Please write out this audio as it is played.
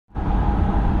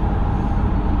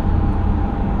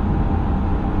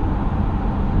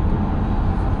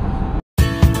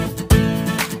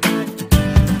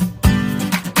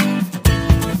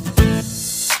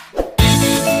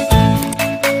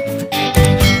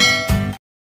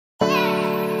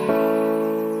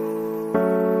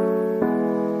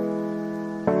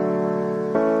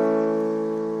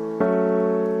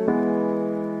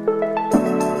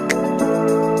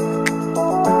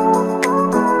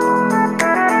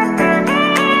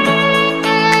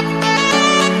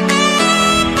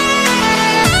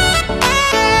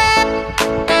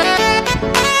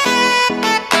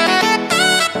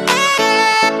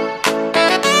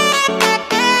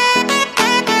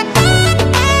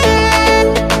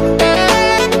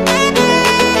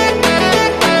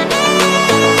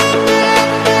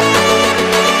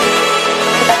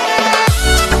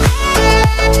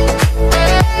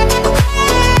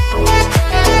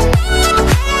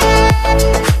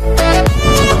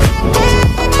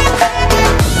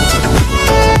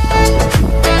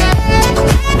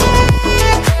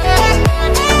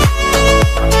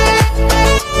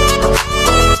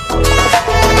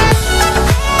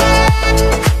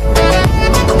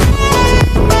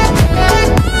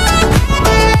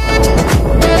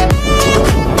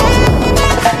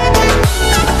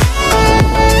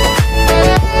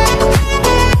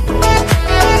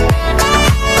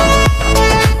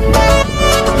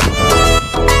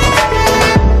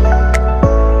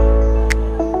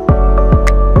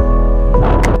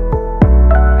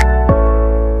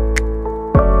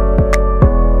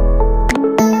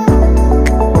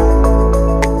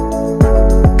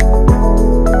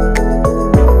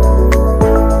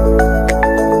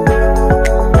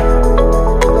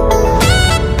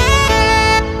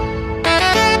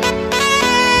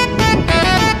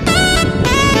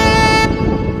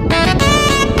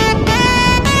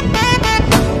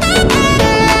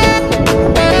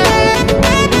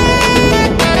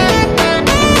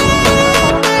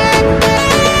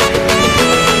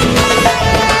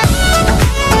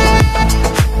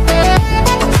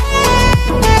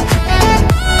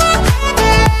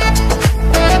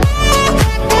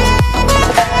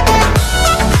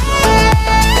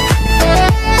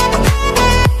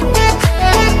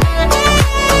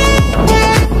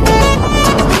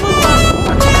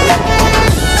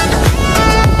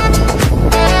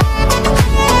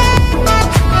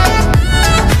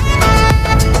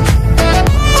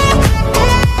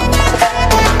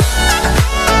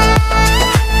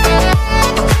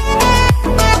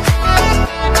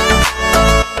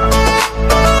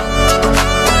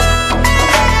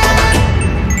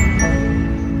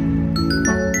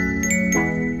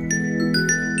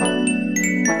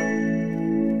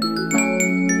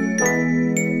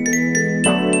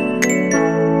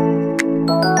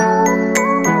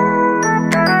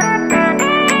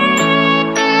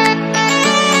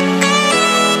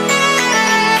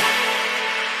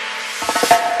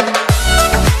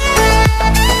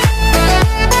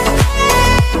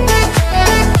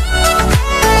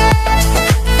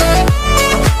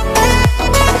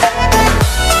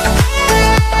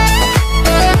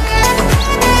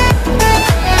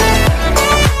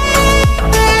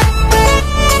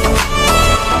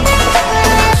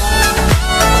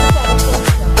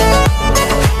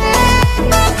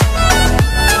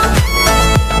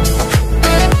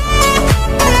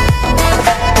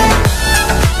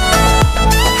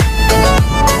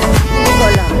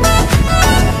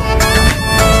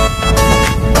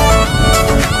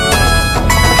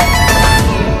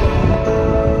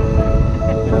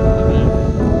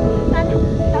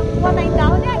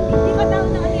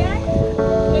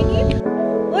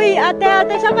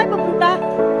saan kayo pupunta?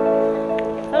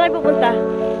 Saan kayo pupunta?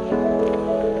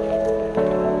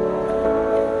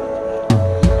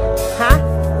 Ha?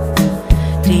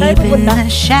 Deep in the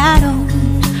shadows,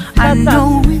 I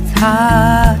know it's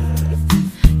hard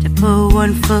to put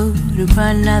one foot in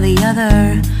front of the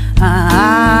other.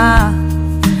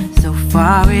 So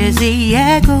far as the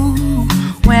echo,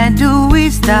 where do we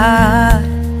start?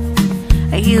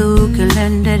 You can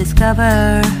learn to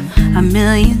discover a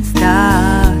million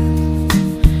stars.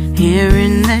 Here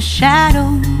in the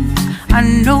shadows, I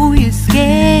know you're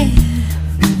scared.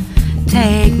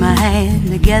 Take my hand,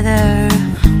 together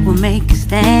we'll make a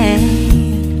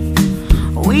stand.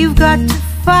 We've got to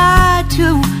fight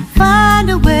to find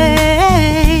a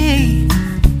way.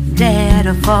 Dare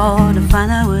to fall to find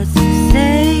out what to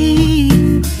say.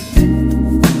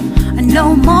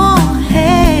 No more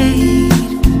hate.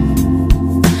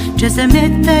 Just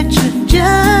admit that you're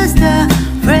just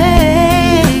afraid.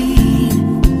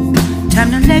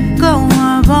 Time to let go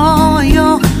of all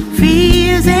your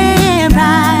fears and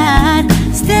pride.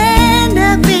 Stand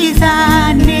up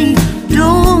beside me,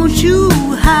 don't you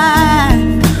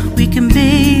hide. We can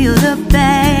build a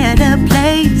better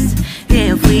place.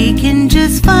 If we can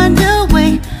just find a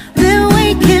way, then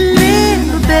we can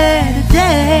live a better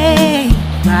day.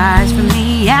 Rise from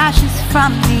the ashes,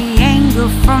 from the anger,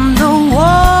 from the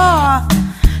war.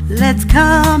 Let's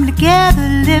come together,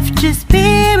 lift your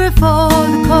spirit for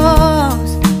the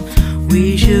cause.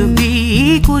 We should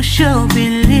be equal, should be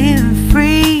living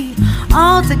free.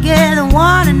 All together,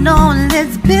 one and all,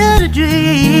 let's build a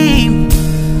dream.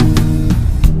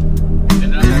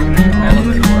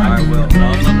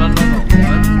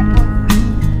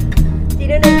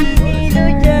 Sino nagdidilo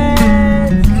dyan?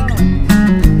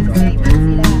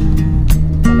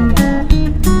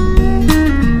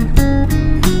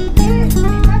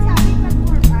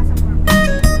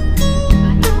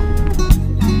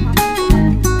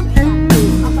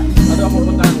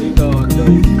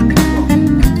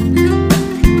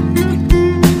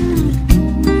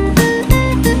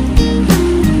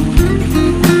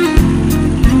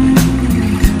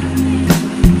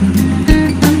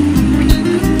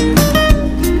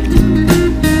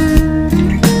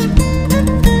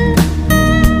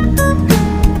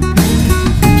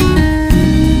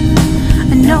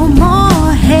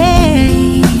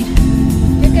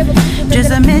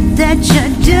 Just admit that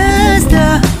you're just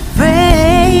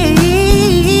afraid.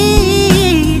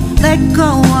 Let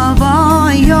go of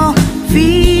all your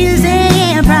fears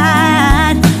and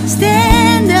pride.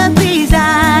 Stand up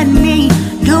beside me,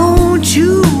 don't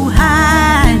you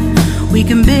hide. We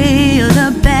can build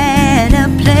a better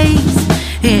place.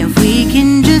 If we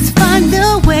can just find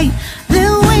a way,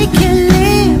 then we can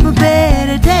live a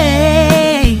better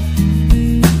day.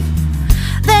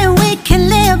 Then we can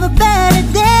live a better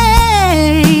day.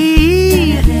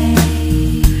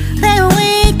 Then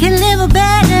we can live a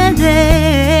better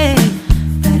day.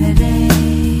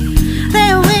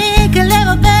 Then we can live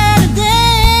a better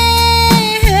day.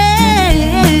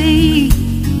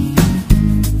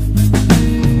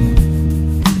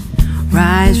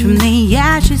 Rise from the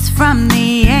ashes, from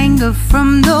the anger,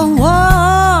 from the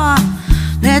war.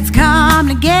 Let's come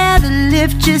together,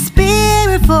 lift your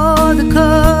spirit for the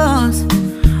cause.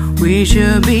 We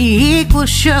should be equal,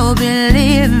 should be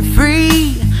living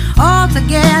free. All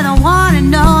together, one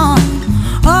and all.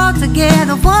 All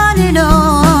together, one and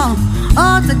all.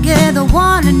 All together,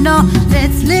 one and all.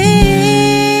 Let's live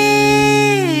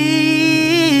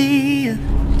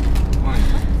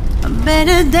a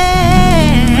better day.